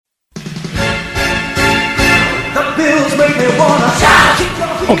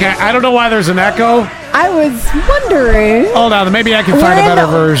Okay, I don't know why there's an echo. I was wondering. Hold on, maybe I can find a better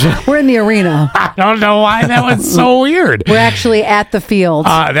version. We're in the arena. I don't know why that was so weird. We're actually at the field.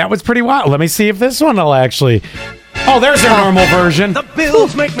 That was pretty wild. Let me see if this one will actually... Oh, there's their normal version. The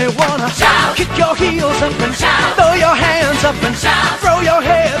Bills make me wanna shout. Kick your heels up and shout. Throw your hands up and shout. Throw your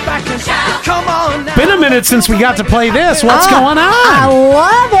head back and shout. Come on now. Been a minute since we got to play this. What's going on? I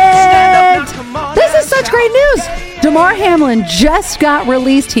love it. This is such great news. Damar Hamlin just got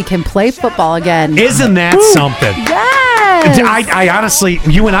released. He can play football again. Isn't that something? Yes. I honestly,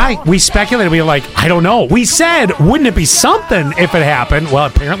 you and I, we speculated. We were like, I don't know. We said, wouldn't it be something if it happened? Well,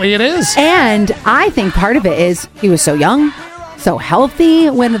 apparently it is. And I think part of it is he was so young, so healthy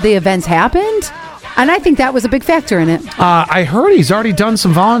when the events happened. And I think that was a big factor in it. I heard he's already done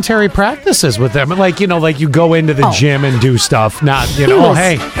some voluntary practices with them. Like, like you go into the gym and do stuff. Not,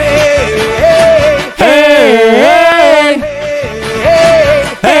 hey.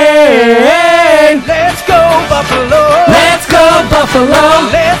 Hey, let's go Buffalo. Let's go Buffalo.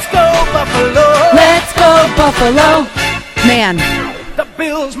 Let's go Buffalo. Let's go Buffalo. Man. The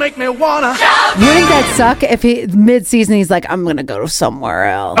Bills make me wanna. Wouldn't that suck if mid-season he's like, I'm gonna go somewhere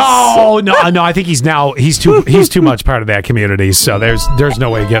else? Oh no! I think he's too much part of that community. So there's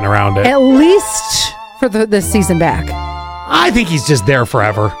no way of getting around it. At least for this season back. I think he's just there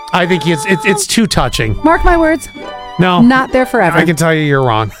forever. I think it's too touching. Mark my words. No, not there forever. I can tell you you're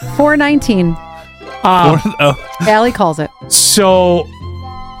wrong. 419. Allie calls it. So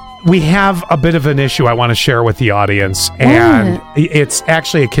we have a bit of an issue I want to share with the audience, and it's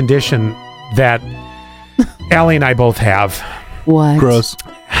actually a condition that Allie and I both have. What? Gross.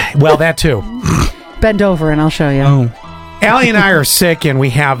 Well, that too. Bend over and I'll show you. Oh. Allie and I are sick, and we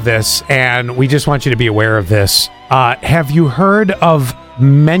have this, and we just want you to be aware of this. Have you heard of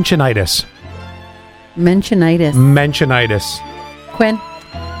Mentionitis? Mentionitis. Quinn?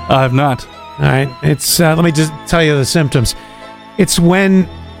 I have not. All right. It's let me just tell you the symptoms. It's when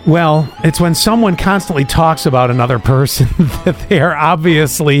someone constantly talks about another person that they are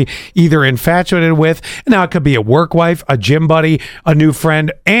obviously either infatuated with. Now, it could be a work wife, a gym buddy, a new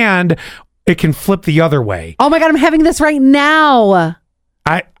friend, and it can flip the other way. Oh my God, I'm having this right now.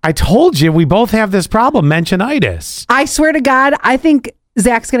 I told you we both have this problem, Mentionitis. I swear to God, I think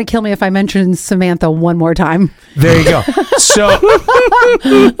Zach's going to kill me if I mention Samantha one more time. There you go. So,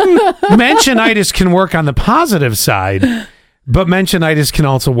 Mentionitis can work on the positive side, but Mentionitis can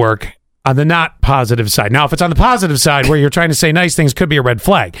also work on the not positive side. Now, if it's on the positive side where you're trying to say nice things, could be a red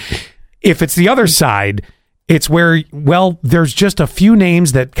flag. If it's the other side, it's where, there's just a few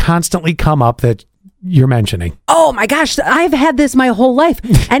names that constantly come up that you're mentioning. Oh my gosh, I've had this my whole life.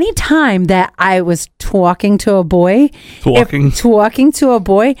 Anytime that I was talking to a boy, that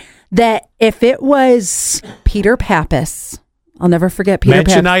if it was Peter Pappas, I'll never forget Peter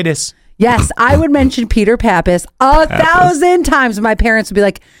Pappas. Mentionitis. Yes, I would mention Peter Pappas 1,000 times. My parents would be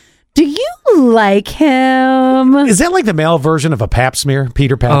like, do you like him? Is that like the male version of a pap smear,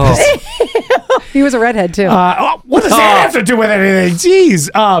 Peter Pappas? Oh. He was a redhead too. What does that have to do with anything? Jeez.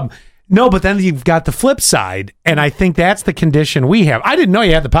 No, but then you've got the flip side, and I think that's the condition we have. I didn't know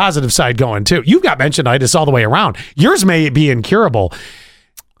you had the positive side going, too. You've got Mentionitis all the way around. Yours may be incurable.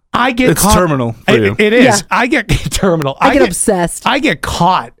 It's terminal for you. It is. Yeah. I get terminal. I get obsessed. I get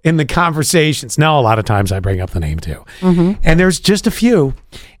caught in the conversations. Now, a lot of times I bring up the name, too. Mm-hmm. And there's just a few,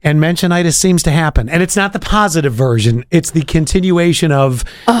 and Mentionitis seems to happen. And it's not the positive version. It's the continuation of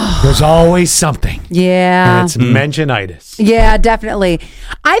there's always something. Yeah. And it's Mentionitis. Yeah, definitely.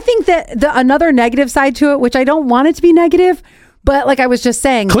 I think that another negative side to it, which I don't want it to be negative, but like I was just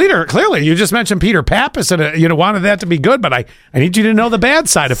saying. Clearly, you just mentioned Peter Pappas and wanted that to be good, but I need you to know the bad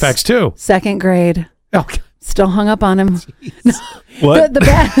side effects too. Second grade. Okay. Still hung up on him. What? The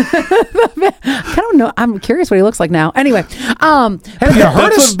bad. I don't know. I'm curious what he looks like now. Anyway, have you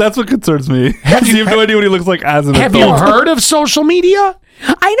heard that's what concerns me. You have no idea what he looks like as an adult. Have you heard of social media?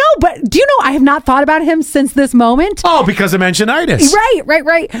 I know, but do you know I have not thought about him since this moment? Oh, because of Mentionitis. Right.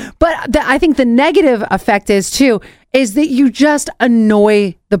 But I think the negative effect is that you just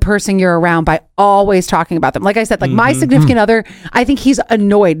annoy the person you're around by always talking about them. Like I said, like my significant other, I think he's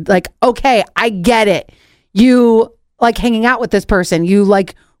annoyed. Like, okay, I get it. You like hanging out with this person. You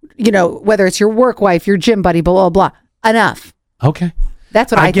like, whether it's your work wife, your gym buddy, blah, blah, blah. Enough. Okay.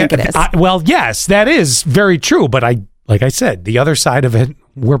 That's what I think it is. Well, yes, that is very true. But like I said, the other side of it,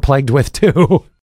 we're plagued with too.